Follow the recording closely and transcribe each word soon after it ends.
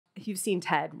you've seen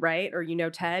TED, right? Or you know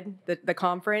TED, the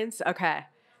conference? Okay.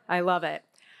 I love it.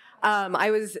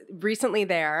 I was recently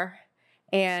there,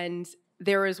 and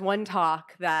there was one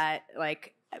talk that,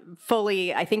 like,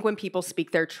 fully, I think when people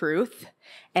speak their truth,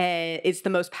 it's the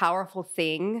most powerful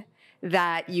thing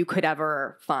that you could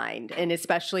ever find. And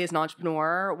especially as an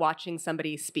entrepreneur, watching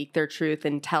somebody speak their truth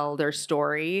and tell their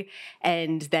story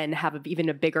and then have even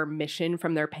a bigger mission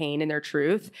from their pain and their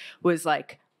truth was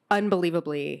like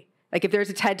unbelievably, like if there's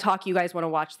a TED talk you guys want to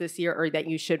watch this year or that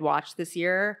you should watch this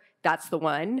year, that's the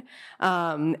one.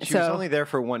 She was only there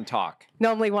for one talk.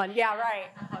 No, only one. Yeah, right.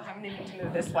 I'm going to need to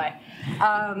move this way.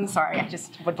 Sorry, I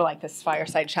just would like this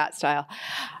fireside chat style.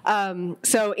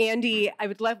 So Andy, I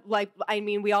would love,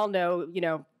 we all know,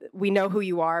 we know who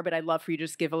you are, but I'd love for you to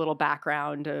just give a little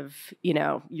background of,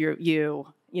 how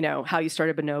you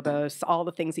started Bonobos, all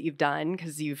the things that you've done,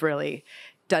 because you've really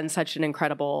done such an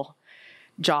incredible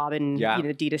job in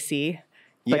D2C.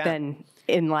 But then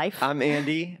in life, I'm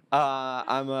Andy.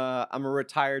 I'm a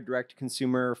retired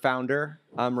direct-to-consumer founder.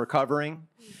 I'm recovering,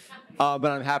 but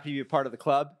I'm happy to be a part of the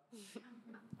club.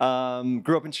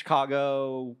 Grew up in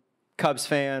Chicago, Cubs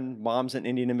fan. Mom's an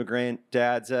Indian immigrant.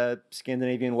 Dad's a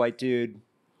Scandinavian white dude.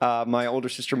 My older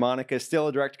sister Monica is still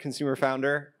a direct-to-consumer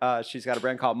founder. She's got a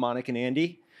brand called Monica and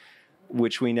Andy,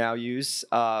 which we now use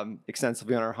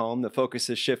extensively on our home. The focus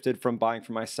has shifted from buying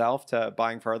for myself to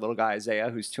buying for our little guy Isaiah,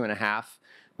 who's 2.5.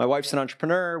 My wife's an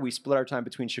entrepreneur. We split our time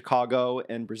between Chicago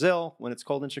and Brazil when it's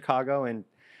cold in Chicago, and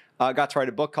got to write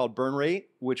a book called Burn Rate,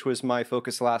 which was my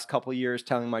focus the last couple of years,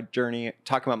 talking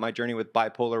about my journey with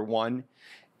bipolar 1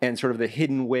 and sort of the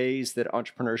hidden ways that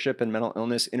entrepreneurship and mental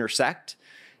illness intersect.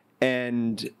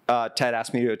 And Ted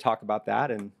asked me to talk about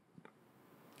that, and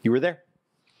you were there.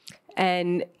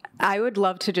 And I would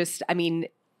love to just,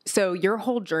 so your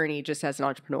whole journey just as an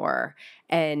entrepreneur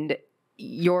and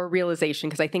your realization,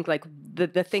 because I think like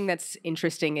the thing that's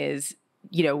interesting is,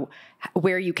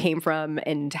 where you came from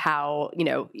and how,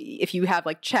 if you have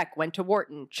like check, went to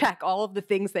Wharton, check, all of the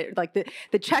things that like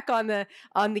the check on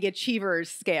the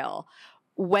achievers scale.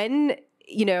 When,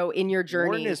 in your journey.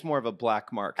 Wharton is more of a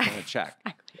black mark than a check.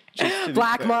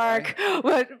 Black mark,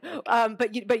 right?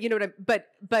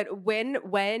 but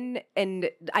when and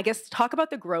I guess talk about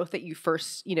the growth that you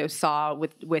first saw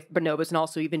with Bonobos, and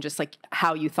also even just like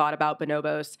how you thought about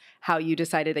Bonobos, how you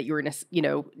decided that you were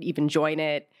gonna even join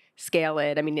it, scale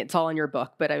it. It's all in your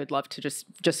book, but I would love to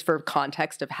just for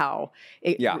context of how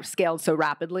it scaled so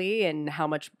rapidly and how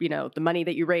much the money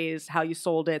that you raised, how you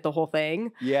sold it, the whole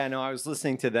thing. Yeah, no, I was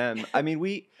listening to them.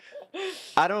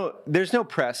 There's no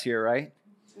press here, right?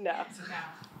 No.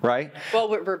 Right? Well,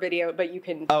 we're video, but you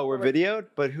can. Oh, we're videoed?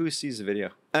 But who sees the video?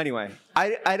 Anyway,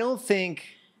 I don't think,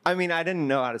 I didn't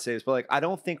know how to say this, but I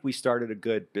don't think we started a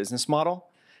good business model.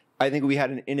 I think we had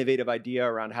an innovative idea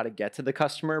around how to get to the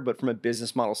customer, but from a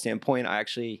business model standpoint, I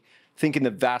actually think in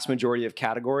the vast majority of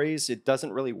categories, it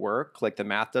doesn't really work. Like the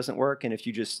math doesn't work. And if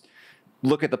you just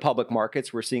look at the public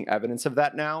markets, we're seeing evidence of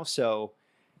that now. So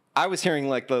I was hearing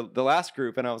like the last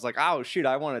group and I was like, oh shoot,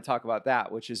 I want to talk about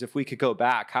that, which is if we could go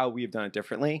back, how we've done it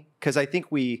differently. Because I think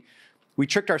we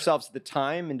tricked ourselves at the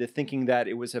time into thinking that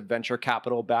it was a venture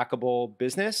capital backable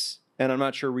business. And I'm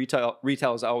not sure retail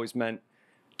has always meant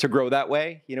to grow that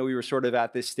way. We were sort of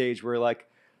at this stage where like,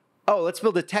 oh, let's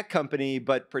build a tech company,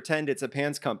 but pretend it's a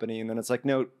pants company. And then it's like,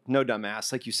 no,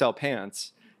 dumbass, like you sell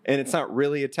pants and it's not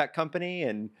really a tech company.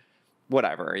 And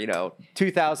whatever,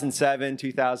 2007,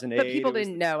 2008. But people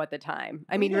didn't know at the time.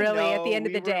 Really, at the end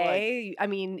of the day,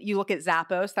 you look at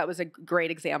Zappos, that was a great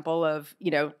example of,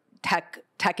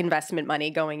 tech investment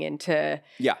money going into,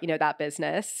 that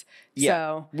business. Yeah.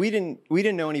 So we didn't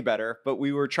know any better, but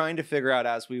we were trying to figure out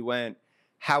as we went,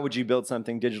 how would you build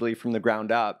something digitally from the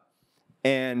ground up?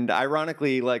 And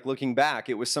ironically, like looking back,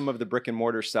 it was some of the brick and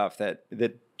mortar stuff that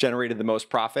generated the most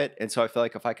profit. And so I feel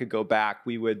like if I could go back,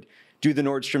 we would do the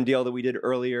Nordstrom deal that we did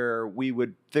earlier. We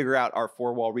would figure out our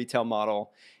four-wall retail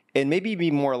model and maybe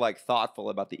be more like thoughtful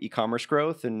about the e-commerce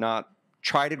growth and not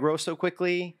try to grow so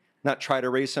quickly, not try to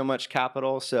raise so much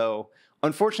capital. So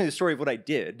unfortunately, the story of what I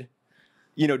did,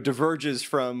 diverges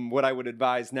from what I would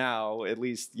advise now, at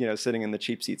least, sitting in the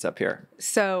cheap seats up here.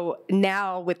 So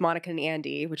now with Monica and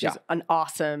Andy, which is an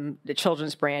awesome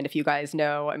children's brand, if you guys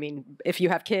know, if you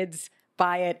have kids,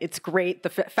 buy it. It's great. The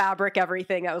fabric,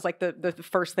 everything. That was like the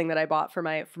first thing that I bought for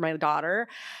my daughter.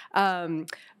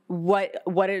 What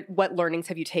learnings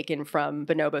have you taken from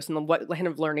Bonobos, and what kind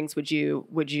of learnings would you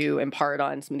impart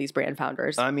on some of these brand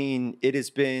founders? It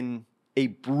has been a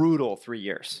brutal 3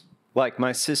 years. Like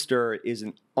my sister is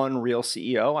an unreal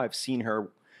CEO. I've seen her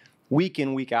week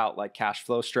in, week out, like cash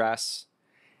flow stress.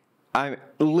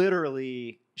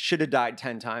 should have died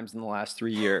 10 times in the last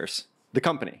 3 years. The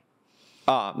company,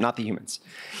 not the humans.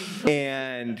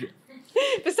 And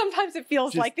but sometimes it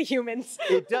feels like the humans.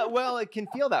 Well, it can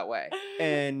feel that way.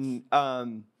 And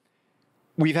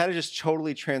we've had to just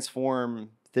totally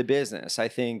transform the business. I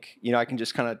think, I can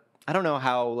just kind of, I don't know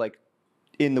how like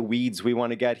in the weeds we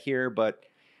want to get here, but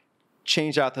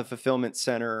change out the fulfillment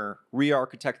center,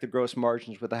 re-architect the gross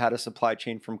margins with a head of supply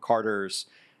chain from Carter's,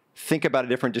 think about a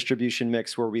different distribution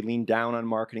mix where we lean down on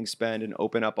marketing spend and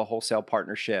open up a wholesale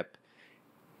partnership.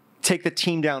 Take the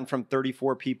team down from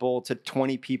 34 people to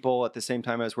 20 people at the same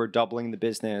time as we're doubling the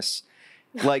business.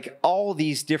 Like all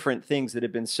these different things that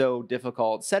have been so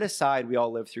difficult. Set aside, we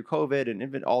all lived through COVID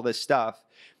and all this stuff.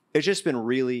 It's just been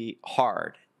really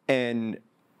hard. And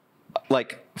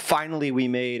like finally we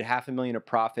made $500,000 of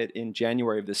profit in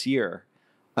January of this year.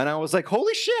 And I was like,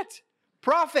 holy shit,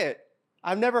 profit.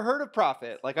 I've never heard of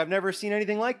profit. Like I've never seen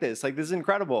anything like this. Like this is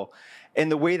incredible. And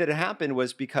the way that it happened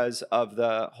was because of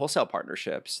the wholesale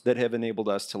partnerships that have enabled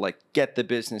us to like get the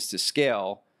business to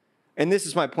scale. And this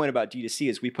is my point about D2C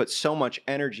is we put so much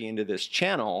energy into this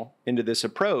channel, into this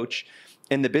approach,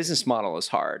 and the business model is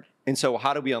hard. And so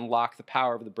how do we unlock the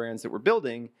power of the brands that we're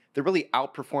building that really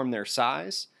outperform their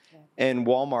size? Yeah. And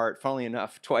Walmart, funnily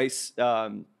enough, twice,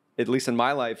 at least in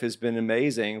my life, has been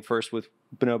amazing. First with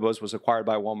Bonobos was acquired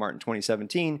by Walmart in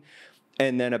 2017.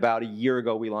 And then about a year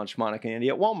ago, we launched Monica and Andy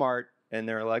at Walmart. And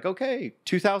they're like, okay,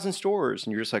 2,000 stores.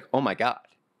 And you're just like, oh my God.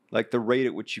 Like the rate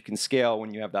at which you can scale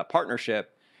when you have that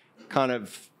partnership kind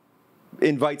of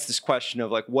invites this question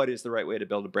of like, what is the right way to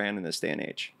build a brand in this day and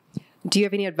age? Do you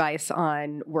have any advice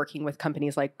on working with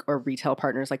companies like, or retail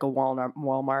partners like a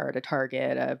Walmart, a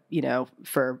Target,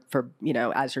 for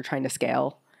as you're trying to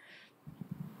scale?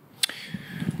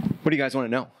 What do you guys want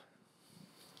to know?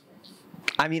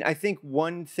 I mean, I think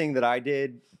one thing that I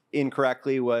did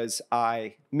incorrectly was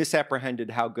I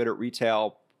misapprehended how good at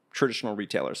retail traditional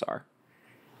retailers are.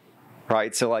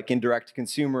 Right? So like in direct to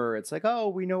consumer, it's like, oh,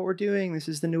 we know what we're doing. This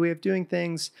is the new way of doing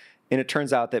things. And it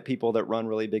turns out that people that run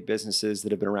really big businesses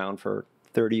that have been around for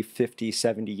 30, 50,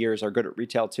 70 years are good at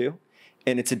retail too.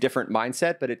 And it's a different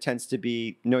mindset, but it tends to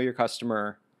be know your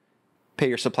customer, pay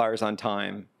your suppliers on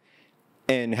time.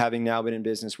 And having now been in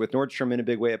business with Nordstrom in a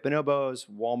big way at Bonobos,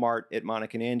 Walmart at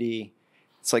Monica and Andy,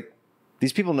 it's like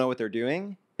these people know what they're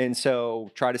doing. And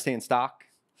so try to stay in stock.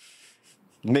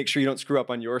 Make sure you don't screw up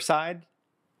on your side.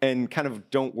 And kind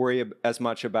of don't worry as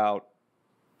much about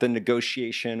the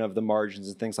negotiation of the margins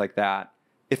and things like that.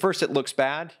 At first, it looks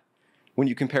bad when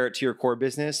you compare it to your core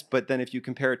business. But then if you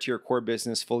compare it to your core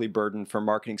business fully burdened for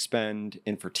marketing spend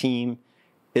and for team,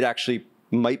 it actually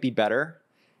might be better.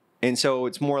 And so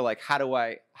it's more like, how do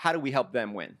we help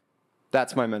them win?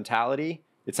 That's my mentality.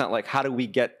 It's not like, how do we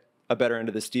get a better end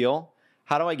of this deal?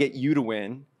 How do I get you to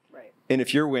win? Right. And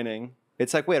if you're winning,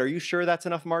 it's like, wait, are you sure that's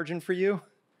enough margin for you?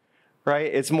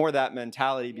 Right? It's more that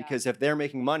mentality because if they're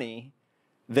making money,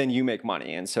 then you make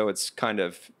money. And so it's kind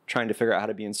of trying to figure out how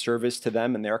to be in service to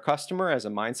them and their customer as a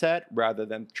mindset rather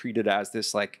than treat it as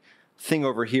this like thing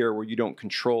over here where you don't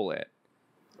control it.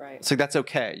 Right. It's like, that's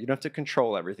okay. You don't have to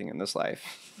control everything in this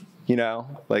life.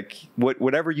 Like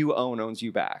whatever you own owns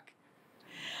you back.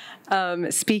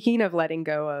 Speaking of letting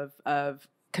go of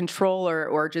control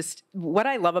or just what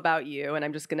I love about you, and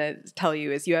I'm just going to tell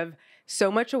you, is you have so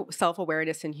much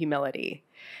self-awareness and humility.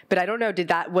 But I don't know,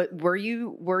 were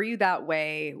you that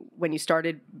way when you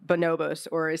started Bonobos,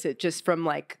 or is it just from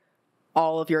like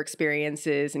all of your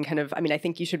experiences and kind of, I mean, I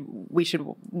think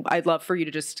I'd love for you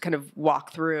to just kind of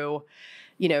walk through,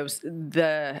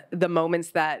 the moments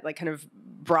that like kind of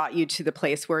brought you to the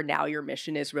place where now your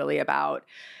mission is really about,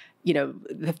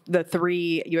 the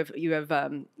three, you have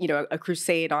a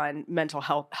crusade on mental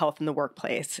health in the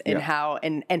workplace and how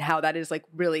that is like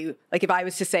really, like if I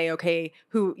was to say, okay,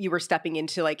 who you were stepping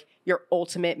into like your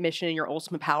ultimate mission and your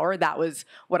ultimate power, that was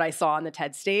what I saw on the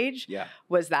TED stage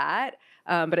was that.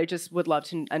 But I just would love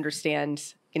to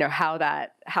understand, how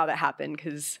that happened,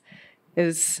 because it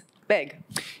was big.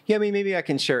 Yeah. I mean, maybe I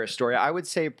can share a story. I would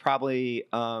say probably,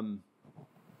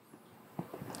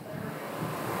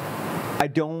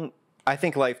 I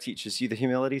think life teaches you the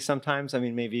humility sometimes. I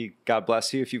mean, maybe God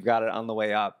bless you if you've got it on the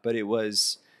way up, but it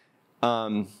was,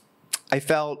 I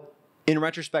felt in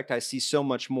retrospect, I see so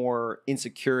much more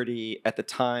insecurity at the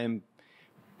time,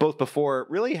 both before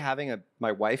really having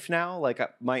my wife now, like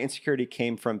my insecurity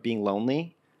came from being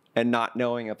lonely and not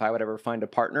knowing if I would ever find a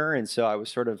partner. And so I was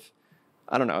sort of,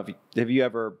 I don't know, have you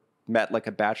ever met like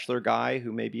a bachelor guy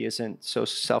who maybe isn't so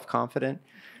self-confident?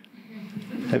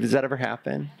 Does that ever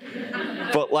happen?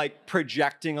 But like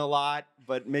projecting a lot,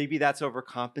 but maybe that's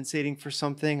overcompensating for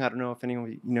something. I don't know if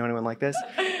anyone like this.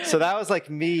 So that was like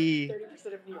me.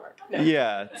 30% of New York. No.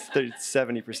 Yeah, it's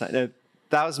 70%. No,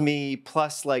 that was me.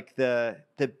 Plus, like the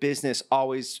business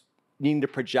always needing to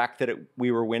project that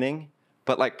we were winning,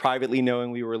 but like privately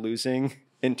knowing we were losing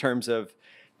in terms of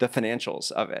the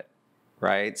financials of it,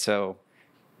 right? So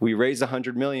we raised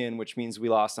 100 million, which means we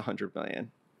lost 100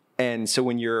 million. And so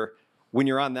when you're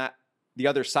on that, the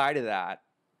other side of that,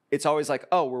 it's always like,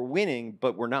 oh, we're winning,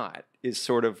 but we're not, is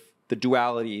sort of the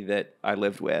duality that I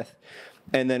lived with.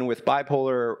 And then with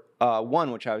bipolar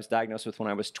 1, which I was diagnosed with when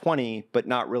I was 20, but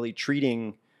not really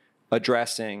treating,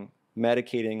 addressing,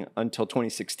 medicating until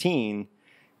 2016,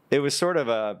 it was sort of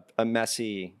a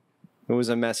messy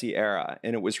era.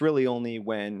 And it was really only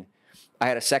when I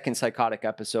had a second psychotic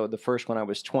episode, the first one I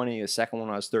was 20, the second one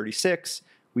I was 36.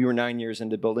 We were 9 years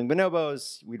into building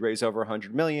Bonobos. We'd raised over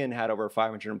 100 million, had over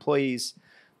 500 employees.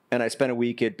 And I spent a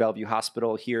week at Bellevue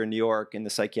Hospital here in New York in the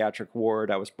psychiatric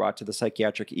ward. I was brought to the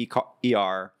psychiatric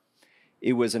ER.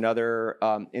 It was another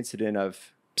incident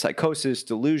of psychosis,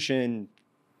 delusion,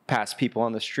 past people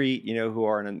on the street, who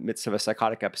are in the midst of a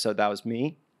psychotic episode. That was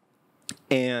me.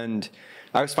 And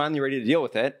I was finally ready to deal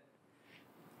with it.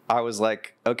 I was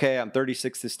like, okay, I'm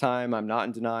 36 this time. I'm not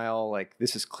in denial. Like,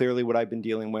 this is clearly what I've been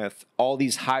dealing with. All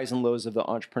these highs and lows of the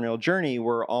entrepreneurial journey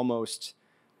were almost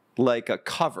like a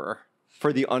cover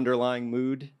for the underlying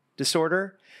mood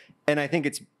disorder. And I think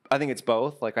it's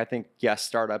both. Like, I think, yes,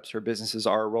 startups or businesses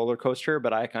are a roller coaster,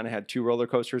 but I kind of had two roller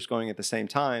coasters going at the same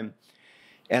time.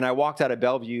 And I walked out of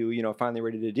Bellevue, finally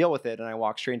ready to deal with it. And I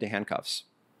walked straight into handcuffs.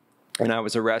 And I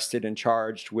was arrested and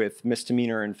charged with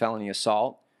misdemeanor and felony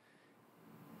assault.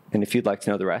 And if you'd like to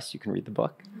know the rest, you can read the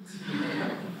book.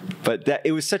 But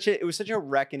it was such a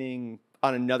reckoning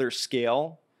on another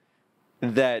scale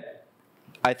that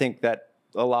I think that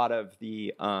a lot of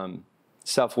the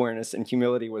self-awareness and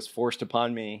humility was forced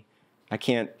upon me. I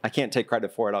can't take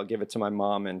credit for it. I'll give it to my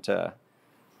mom and to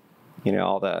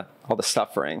all the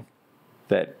suffering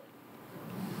that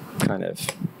kind of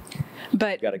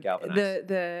got to galvanize.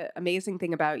 The amazing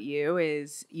thing about you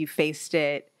is you faced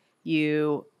it,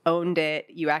 you owned it,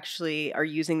 you actually are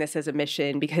using this as a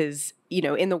mission because,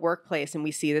 in the workplace, and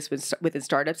we see this within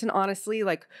startups, and honestly,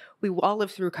 like, we all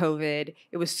lived through COVID.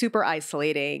 It was super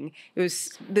isolating.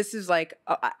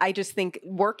 I just think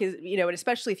work is, and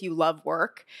especially if you love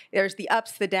work, there's the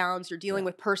ups, the downs, you're dealing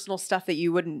with personal stuff that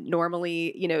you wouldn't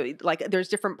normally, like there's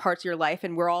different parts of your life,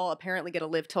 and we're all apparently going to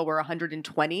live till we're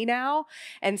 120 now.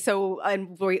 And so,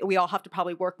 and we all have to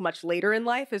probably work much later in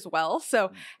life as well.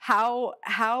 So how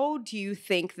do you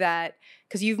think that,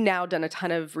 because you've now done a ton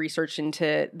of research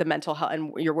into the mental health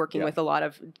and you're working with a lot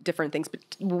of different things, but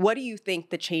what do you think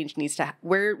the change needs to,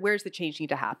 where's the change need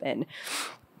to happen?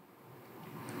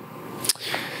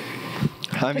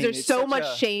 Because there's so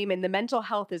much shame, and the mental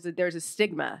health there's a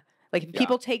stigma. Like, if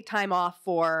people take time off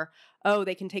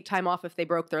they can take time off if they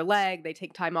broke their leg, they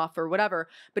take time off or whatever.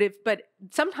 But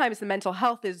sometimes the mental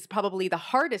health is probably the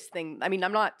hardest thing. I mean,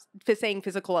 I'm not saying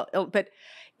physical ill, but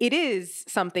it is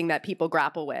something that people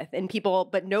grapple with,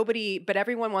 but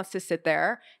everyone wants to sit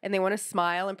there and they want to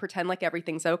smile and pretend like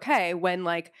everything's okay when,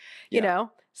 like,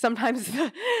 sometimes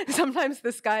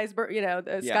the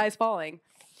sky's falling.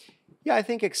 Yeah, I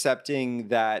think accepting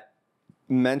that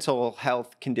mental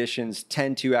health conditions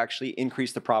tend to actually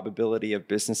increase the probability of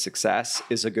business success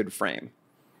is a good frame,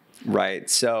 right?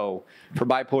 So for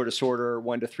bipolar disorder,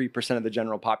 1 to 3% of the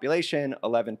general population,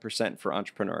 11% for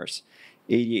entrepreneurs.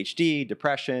 ADHD,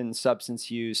 depression, substance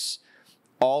use,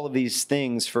 all of these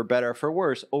things, for better or for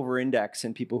worse, over-index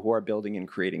in people who are building and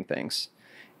creating things.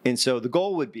 And so the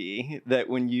goal would be that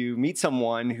when you meet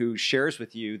someone who shares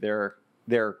with you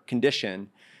their condition,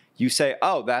 you say,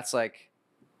 oh, that's like,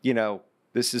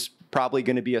 this is probably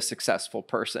going to be a successful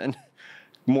person,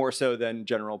 more so than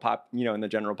in the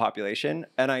general population.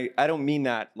 And I don't mean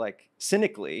that like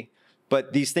cynically,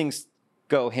 but these things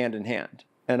go hand in hand.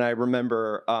 And I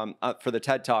remember for the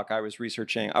TED Talk I was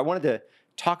researching, I wanted to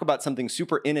talk about something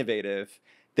super innovative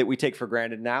that we take for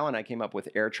granted now. And I came up with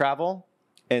air travel,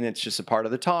 and it's just a part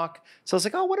of the talk. So I was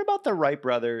like, oh, what about the Wright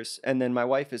brothers? And then my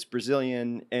wife is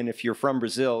Brazilian. And if you're from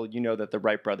Brazil, you know that the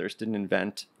Wright brothers didn't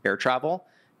invent air travel.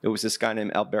 It was this guy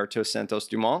named Alberto Santos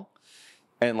Dumont.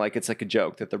 And like, it's like a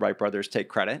joke that the Wright brothers take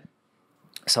credit.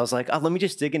 So I was like, oh, let me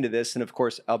just dig into this. And of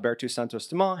course, Alberto Santos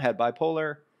Dumont had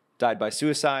bipolar, died by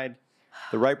suicide.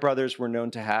 The Wright brothers were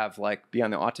known to have be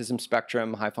on the autism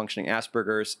spectrum, high functioning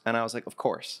Asperger's. And I was like, of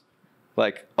course.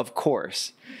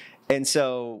 And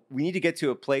so we need to get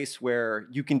to a place where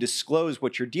you can disclose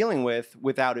what you're dealing with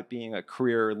without it being a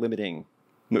career limiting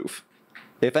move.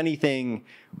 If anything,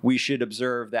 we should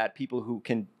observe that people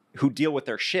who deal with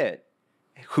their shit,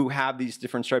 who have these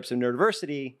different stripes of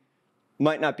neurodiversity,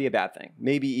 might not be a bad thing.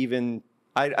 Maybe even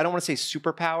I don't want to say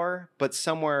superpower, but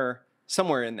somewhere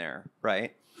in there,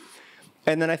 right?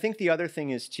 And then I think the other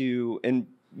thing is and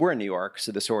we're in New York,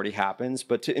 so this already happens,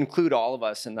 but to include all of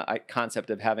us in the concept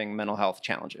of having mental health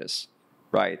challenges,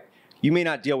 right? You may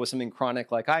not deal with something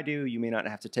chronic like I do. You may not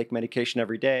have to take medication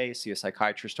every day, see a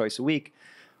psychiatrist twice a week.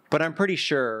 But I'm pretty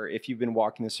sure if you've been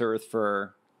walking this earth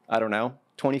for, I don't know,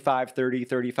 25, 30,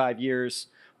 35 years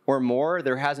or more,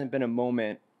 there hasn't been a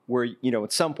moment where,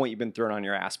 at some point you've been thrown on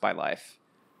your ass by life.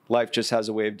 Life just has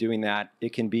a way of doing that.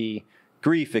 It can be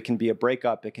grief. It can be a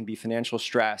breakup. It can be financial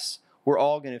stress. We're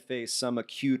all going to face some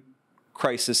acute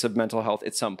crisis of mental health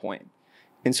at some point.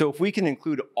 And so if we can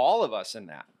include all of us in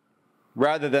that,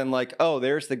 rather than like, oh,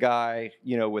 there's the guy,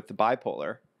 with the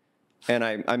bipolar. And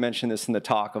I mentioned this in the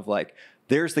talk of like,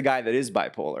 there's the guy that is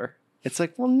bipolar. It's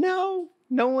like, well,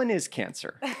 no one is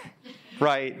cancer,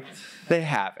 right? They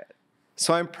have it.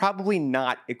 So I'm probably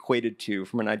not equated to,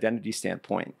 from an identity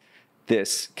standpoint,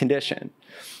 this condition.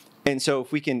 And so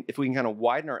if we can kind of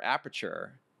widen our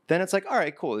aperture, then it's like, all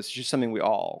right, cool. This is just something we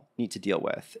all need to deal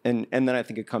with. And then I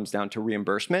think it comes down to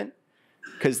reimbursement,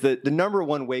 because the number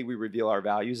one way we reveal our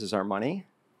values is our money.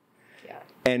 Yeah.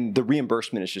 And the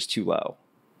reimbursement is just too low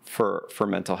for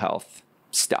mental health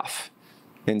stuff.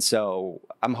 And so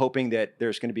I'm hoping that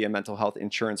there's going to be a mental health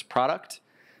insurance product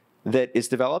that is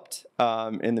developed.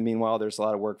 In the meanwhile, there's a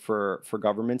lot of work for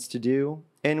governments to do.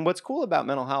 And what's cool about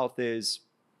mental health is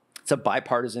it's a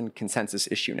bipartisan consensus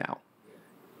issue now,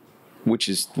 which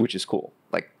is cool.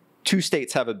 Like 2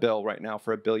 states have a bill right now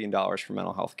for $1 billion for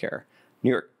mental health care,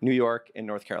 New York and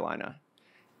North Carolina.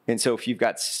 And so if you've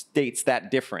got states that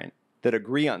different that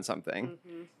agree on something,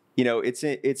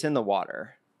 it's in the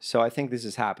water. So I think this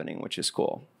is happening, which is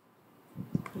cool.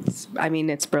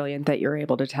 It's brilliant that you're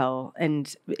able to tell,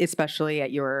 and especially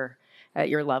at your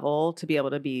level, to be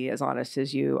able to be as honest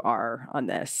as you are on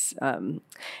this. And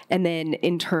then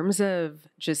in terms of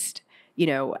just,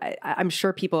 I'm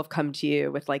sure people have come to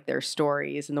you with like their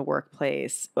stories in the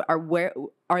workplace.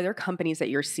 Are there companies that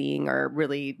you're seeing are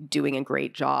really doing a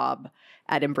great job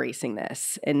at embracing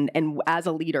this? And as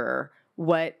a leader,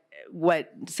 what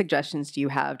suggestions do you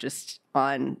have just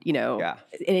on, an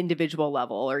individual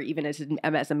level or even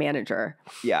as a manager?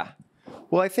 Yeah.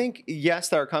 Well, I think, yes,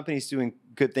 there are companies doing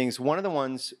good things. One of the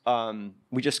ones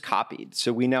we just copied.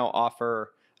 So we now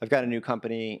offer, I've got a new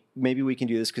company. Maybe we can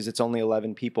do this because it's only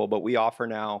 11 people, but we offer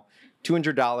now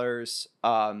 $200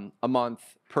 a month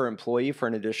per employee for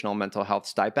an additional mental health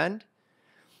stipend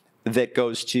that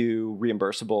goes to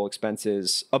reimbursable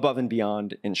expenses above and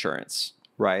beyond insurance,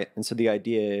 right? And so the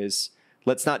idea is,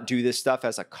 let's not do this stuff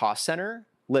as a cost center.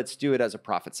 Let's do it as a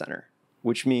profit center,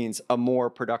 which means a more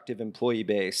productive employee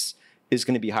base is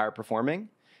going to be higher performing.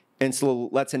 And so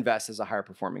let's invest as a higher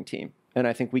performing team. And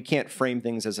I think we can't frame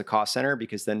things as a cost center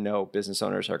because then no business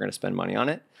owners are going to spend money on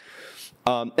it.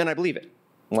 And I believe it.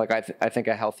 Like I think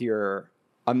a healthier,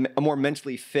 a more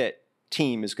mentally fit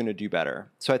team is going to do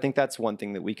better. So I think that's one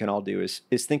thing that we can all do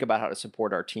is think about how to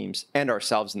support our teams and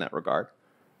ourselves in that regard.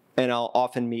 And I'll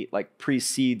often meet like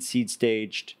pre-seed,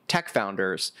 seed-staged tech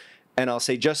founders, and I'll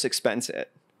say, just expense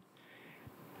it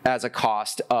as a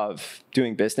cost of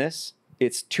doing business.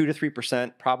 It's 2 to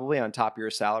 3% probably on top of your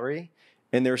salary.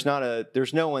 And there's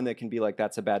no one that can be like,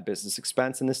 that's a bad business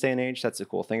expense in this day and age. That's the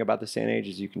cool thing about this day and age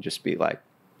is you can just be like,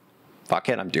 fuck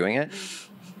it, I'm doing it,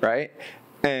 right?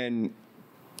 And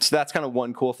so that's kind of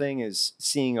one cool thing is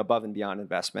seeing above and beyond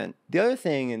investment. The other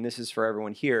thing, and this is for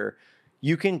everyone here,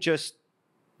 you can just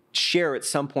share at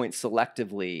some point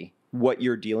selectively what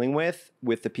you're dealing with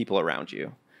the people around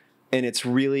you. And it's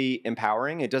really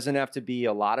empowering. It doesn't have to be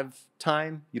a lot of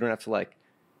time. You don't have to like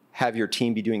have your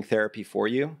team be doing therapy for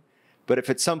you. But if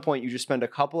at some point you just spend a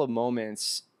couple of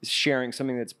moments sharing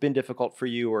something that's been difficult for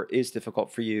you or is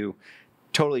difficult for you,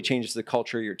 totally changes the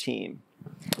culture of your team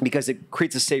because it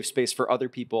creates a safe space for other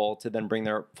people to then bring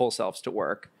their full selves to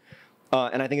work.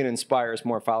 And I think it inspires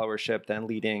more followership than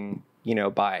leading,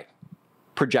 by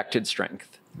projected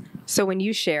strength. So when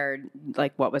you shared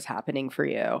like what was happening for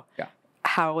you, yeah.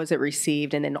 How was it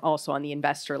received? And then also on the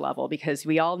investor level, because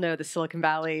we all know the Silicon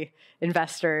Valley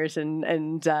investors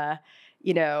and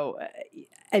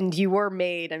you were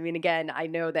made, again, I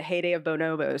know the heyday of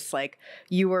Bonobos, like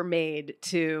you were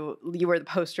the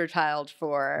poster child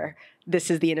for this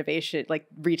is the innovation, like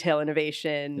retail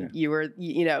innovation. Yeah. You were,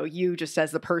 you just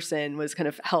as the person was kind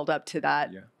of held up to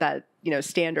that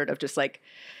standard of just like,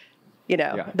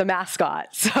 the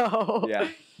mascot. So yeah.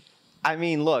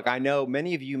 Look, I know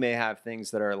many of you may have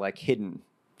things that are like hidden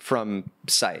from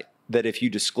sight that if you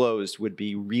disclosed would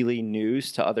be really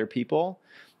news to other people.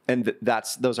 And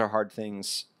those are hard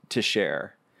things to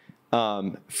share.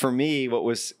 For me, what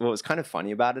was kind of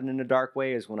funny about it in a dark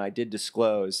way is when I did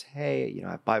disclose, hey, you know,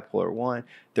 I have bipolar 1,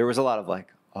 there was a lot of like,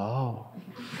 oh,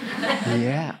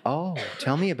 yeah, oh,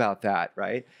 tell me about that,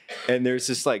 right? And there's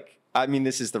this like, I mean,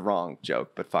 this is the wrong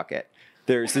joke, but fuck it.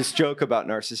 There's this joke about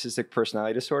narcissistic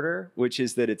personality disorder, which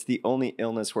is that it's the only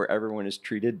illness where everyone is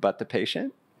treated but the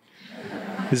patient.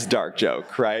 This dark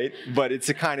joke, right? But it's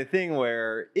the kind of thing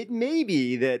where it may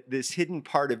be that this hidden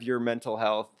part of your mental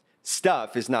health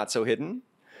stuff is not so hidden,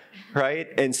 right?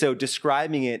 And so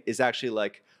describing it is actually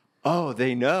like, oh,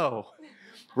 they know,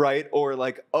 right? Or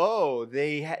like, oh,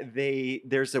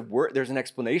 there's an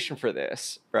explanation for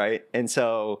this, right? And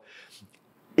so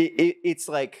it's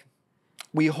like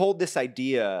we hold this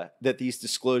idea that these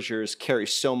disclosures carry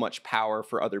so much power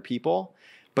for other people,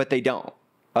 but they don't.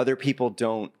 Other people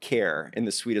don't care in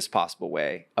the sweetest possible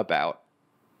way about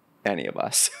any of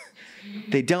us.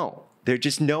 They don't. They're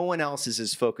just, no one else is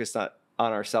as focused on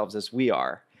ourselves as we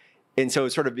are. And so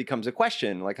it sort of becomes a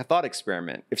question, like a thought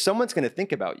experiment. If someone's going to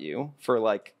think about you for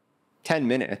like 10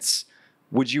 minutes,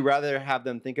 would you rather have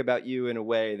them think about you in a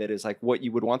way that is like what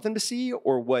you would want them to see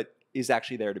or what is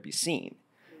actually there to be seen?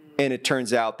 And it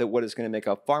turns out that what is going to make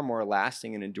a far more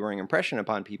lasting and enduring impression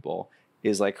upon people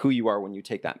is like who you are when you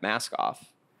take that mask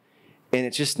off. And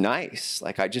it's just nice.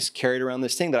 Like I just carried around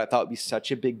this thing that I thought would be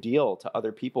such a big deal to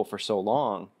other people for so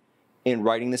long. In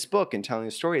writing this book and telling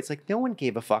the story, it's like no one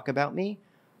gave a fuck about me.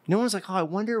 No one's like, oh, I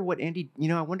wonder what Andy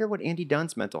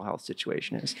Dunn's mental health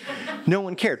situation is. No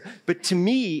one cared. But to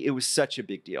me, it was such a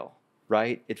big deal,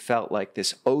 right? It felt like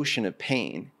this ocean of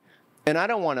pain. And I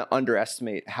don't want to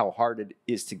underestimate how hard it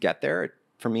is to get there.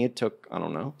 For me, it took, I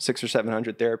don't know, 600 or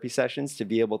 700 therapy sessions to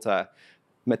be able to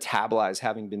metabolize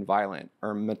having been violent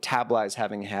or metabolize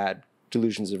having had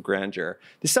delusions of grandeur.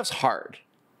 This stuff's hard.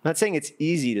 I'm not saying it's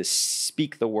easy to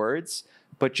speak the words,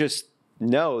 but just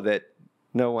know that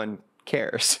no one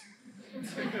cares.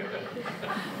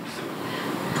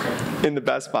 In the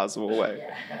best possible way.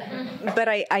 But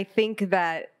I think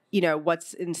that, you know,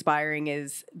 what's inspiring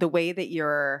is the way that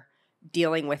you're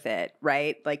dealing with it,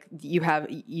 right? Like you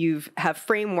have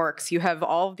frameworks, you have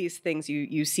all of these things,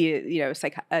 you see it, you know,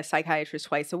 a psychiatrist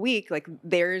twice a week, like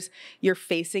you're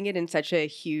facing it in such a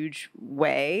huge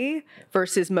way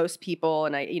versus most people.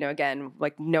 And I, you know, again,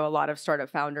 like know a lot of startup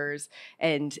founders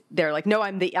and they're like, no,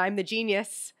 I'm the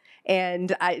genius.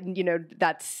 And I, you know,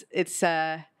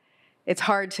 it's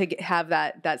hard to have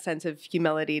that sense of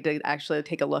humility to actually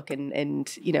take a look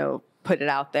and you know, put it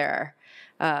out there.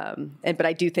 But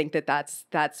I do think that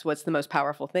that's what's the most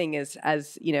powerful thing is,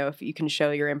 as you know, if you can show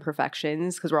your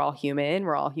imperfections, because we're all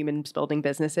humans building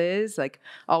businesses. Like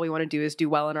all we want to do is do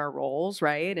well in our roles,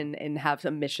 right? And have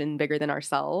a mission bigger than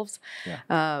ourselves.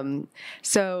 Yeah.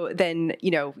 So then,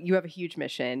 you know, you have a huge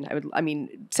mission.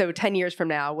 So 10 years from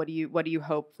now, what do you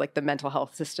hope like the mental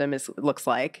health system looks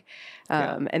like?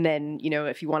 And then, you know,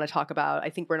 if you want to talk about, I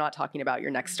think we're not talking about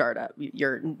your next startup,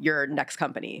 your next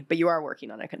company, but you are working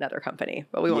on another company.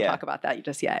 But we won't talk about that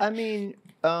just yet. I mean,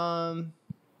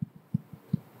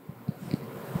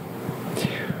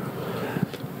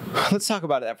 let's talk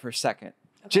about that for a second.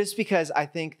 Okay. Just because I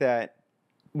think that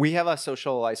we have a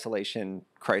social isolation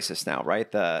crisis now,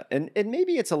 right? And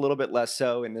maybe it's a little bit less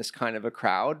so in this kind of a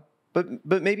crowd, but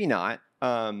maybe not.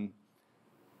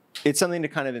 It's something to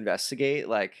kind of investigate.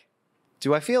 Like,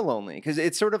 do I feel lonely? Because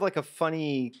it's sort of like a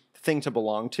funny thing to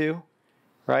belong to,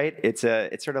 right? It's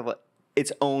sort of like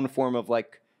its own form of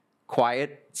like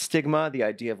quiet stigma, the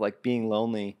idea of like being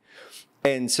lonely.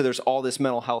 And so there's all this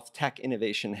mental health tech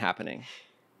innovation happening.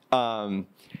 And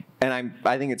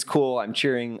I think it's cool. I'm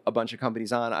cheering a bunch of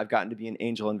companies on. I've gotten to be an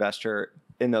angel investor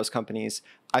in those companies.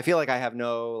 I feel like I have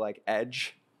no like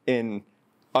edge in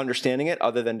understanding it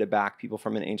other than to back people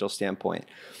from an angel standpoint.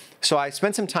 So I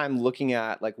spent some time looking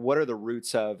at like what are the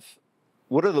roots of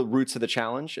the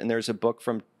challenge? And there's a book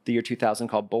from the year 2000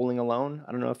 called Bowling Alone.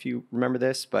 I don't know if you remember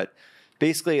this, but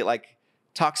basically it like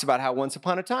talks about how once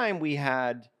upon a time we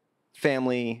had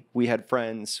family, we had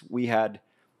friends, we had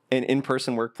an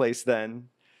in-person workplace then,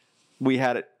 we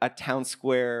had a town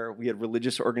square, we had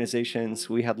religious organizations,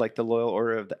 we had like the Loyal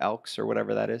Order of the Elks or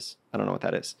whatever that is. I don't know what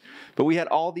that is. But we had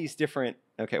all these different,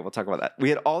 okay, we'll talk about that. We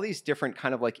had all these different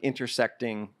kind of like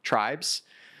intersecting tribes.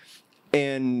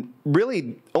 And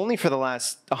really, only for the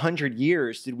last 100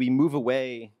 years did we move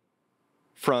away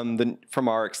from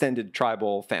our extended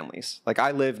tribal families. Like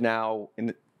I live now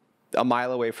a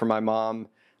mile away from my mom,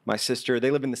 my sister. They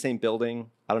live in the same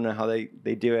building. I don't know how they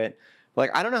do it.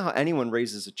 Like I don't know how anyone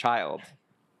raises a child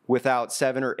without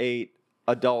 7 or 8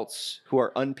 adults who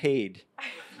are unpaid.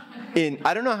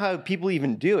 I don't know how people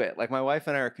even do it. Like my wife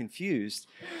and I are confused.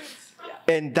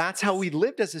 And that's how we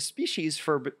lived as a species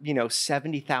for,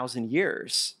 70,000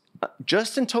 years,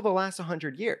 just until the last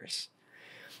 100 years.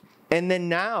 And then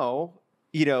now,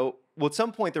 at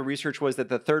some point the research was that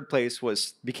the third place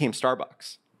became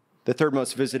Starbucks, the third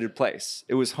most visited place.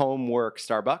 It was home, work,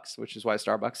 Starbucks, which is why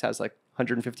Starbucks has like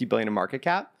 150 billion in market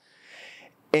cap.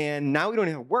 And now we don't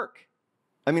have work.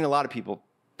 I mean, a lot of people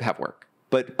have work,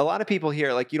 but a lot of people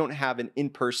here, like, you don't have an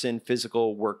in-person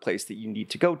physical workplace that you need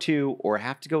to go to or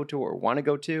have to go to or want to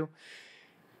go to.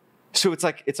 So it's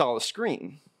like, it's all a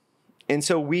screen. And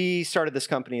so we started this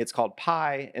company, it's called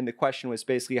Pi. And the question was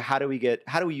basically, how do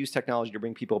we use technology to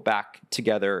bring people back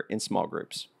together in small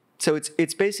groups? So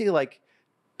it's basically like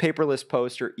paperless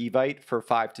post or Evite for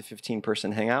 5 to 15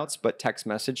 person hangouts, but text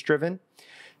message driven.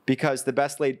 Because the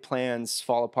best laid plans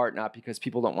fall apart, not because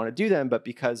people don't want to do them, but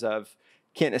because of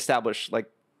can't establish like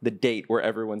the date where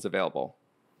everyone's available.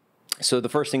 So the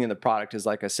first thing in the product is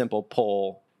like a simple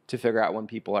poll to figure out when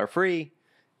people are free.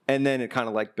 And then it kind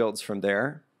of like builds from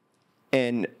there.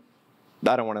 And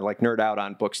I don't want to like nerd out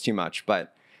on books too much,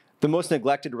 but the most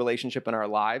neglected relationship in our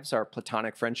lives are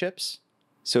platonic friendships.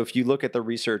 So if you look at the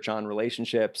research on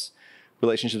relationships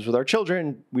with our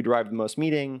children, we derive the most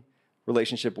meaning.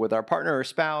 Relationship with our partner or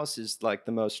spouse is like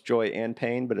the most joy and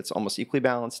pain, but it's almost equally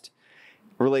balanced.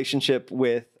 Relationship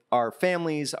with our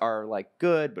families are like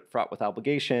good, but fraught with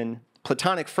obligation.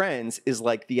 Platonic friends is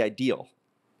like the ideal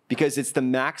because it's the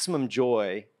maximum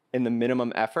joy and the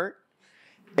minimum effort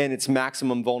and it's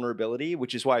maximum vulnerability,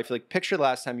 which is why I feel like picture the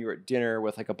last time you were at dinner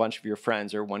with like a bunch of your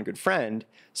friends or one good friend.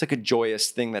 It's like a joyous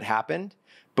thing that happened,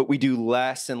 but we do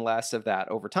less and less of that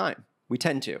over time. We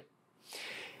tend to.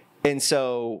 And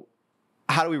so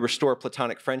how do we restore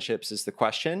platonic friendships is the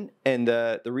question. And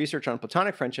the research on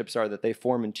platonic friendships are that they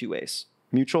form in 2 ways: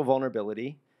 mutual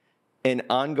vulnerability and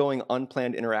ongoing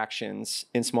unplanned interactions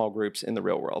in small groups in the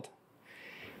real world.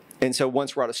 And so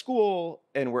once we're out of school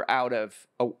and we're out of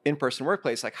an in-person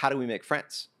workplace, like how do we make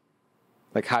friends?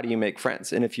 Like how do you make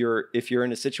friends? And if you're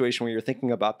in a situation where you're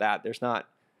thinking about that, there's not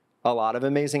a lot of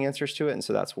amazing answers to it. And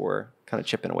so that's what we're kind of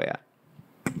chipping away at.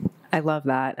 I love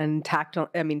that. And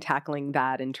tackling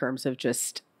that in terms of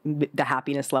just the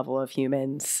happiness level of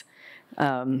humans.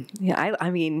 I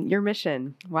mean, your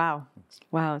mission. Wow.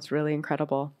 Wow. It's really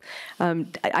incredible.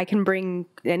 I can bring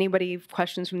anybody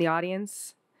questions from the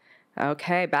audience.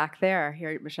 Okay. Back there.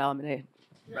 Here, Michelle, I'm going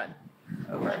to run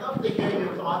over. I'd love to hear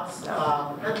your thoughts.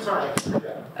 I'm sorry.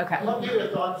 Okay. I'd love to hear your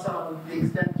thoughts on the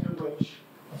extent to which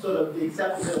sort of the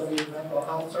accessibility of mental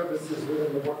health services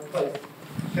within the workplace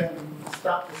can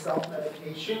stop the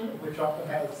self-medication, which often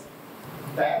has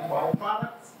bad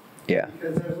byproducts. Yeah.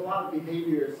 Because there's a lot of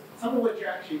behaviors, some of which are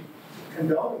actually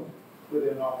condoned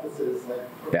within offices, like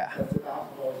excessive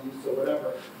alcohol use or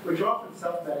whatever, which are often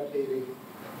self-medicating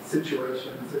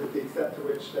situations, and the extent to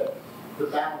which the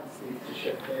balance needs to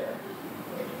shift there.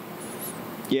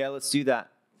 Yeah, let's do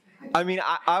that. I mean,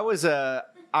 I was an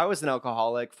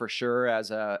alcoholic for sure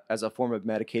as a form of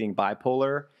medicating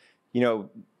bipolar.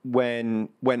 When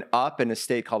up in a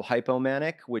state called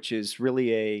hypomanic, which is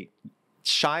really a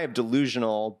shy of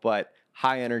delusional, but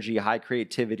high energy, high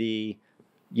creativity,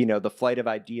 the flight of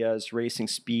ideas, racing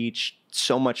speech,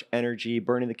 so much energy,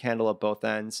 burning the candle at both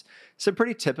ends. It's a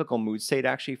pretty typical mood state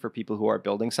actually for people who are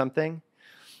building something.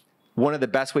 One of the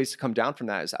best ways to come down from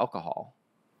that is alcohol.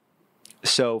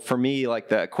 So for me, like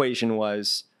the equation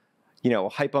was,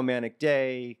 hypomanic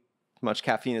day, as much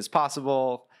caffeine as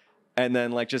possible, and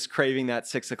then like just craving that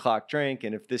 6 o'clock drink.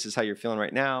 And if this is how you're feeling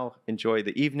right now, enjoy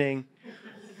the evening.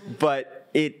 But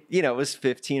it was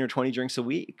 15 or 20 drinks a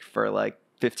week for like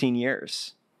 15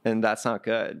 years. And that's not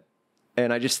good.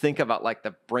 And I just think about like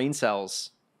the brain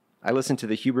cells. I listen to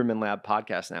the Huberman Lab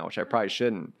podcast now, which I probably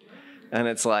shouldn't. And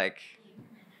it's like,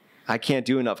 I can't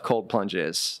do enough cold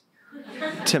plunges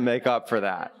to make up for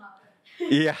that.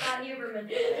 Yeah.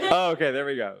 Oh, okay, there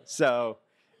we go. So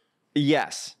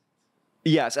yes.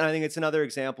 And I think it's another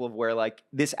example of where like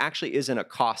this actually isn't a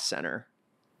cost center.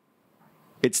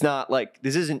 It's not like,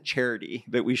 this isn't charity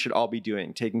that we should all be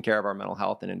doing, taking care of our mental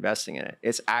health and investing in it.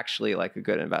 It's actually like a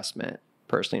good investment,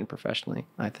 personally and professionally,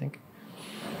 I think.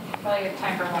 Probably have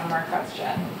time for one more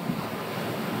question.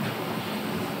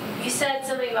 You said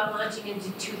something about launching into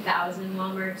 2,000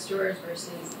 Walmart stores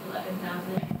versus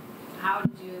 11,000.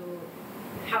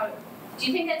 Do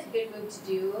you think that's a good move to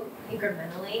do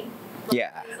incrementally?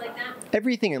 Yeah. Things like that?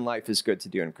 Everything in life is good to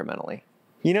do incrementally.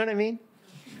 You know what I mean?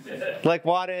 Like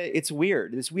it's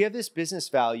weird. We have this business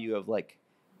value of like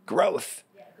growth.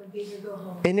 Yeah, go big or go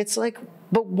home. And it's like,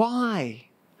 but why?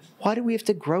 Why do we have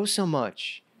to grow so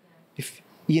much? If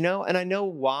and I know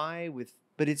why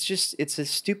but it's a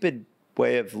stupid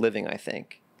way of living, I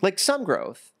think. Like some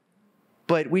growth,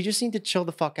 But we just need to chill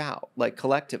the fuck out, like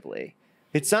collectively.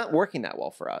 It's not working that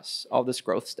well for us, all this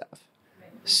growth stuff.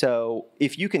 So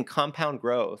if you can compound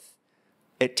growth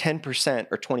at 10%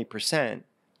 or 20%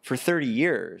 for 30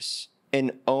 years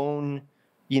and own,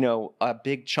 a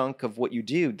big chunk of what you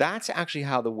do, that's actually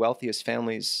how the wealthiest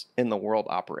families in the world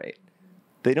operate.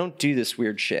 They don't do this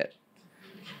weird shit.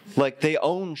 Like, they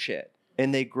own shit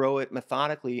and they grow it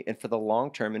methodically and for the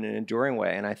long term in an enduring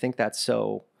way. And I think that's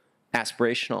so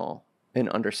aspirational and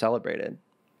under-celebrated.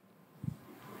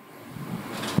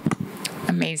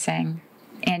 Amazing.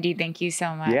 Andy, thank you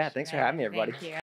so much. Yeah, thanks for having me, everybody. Thank you.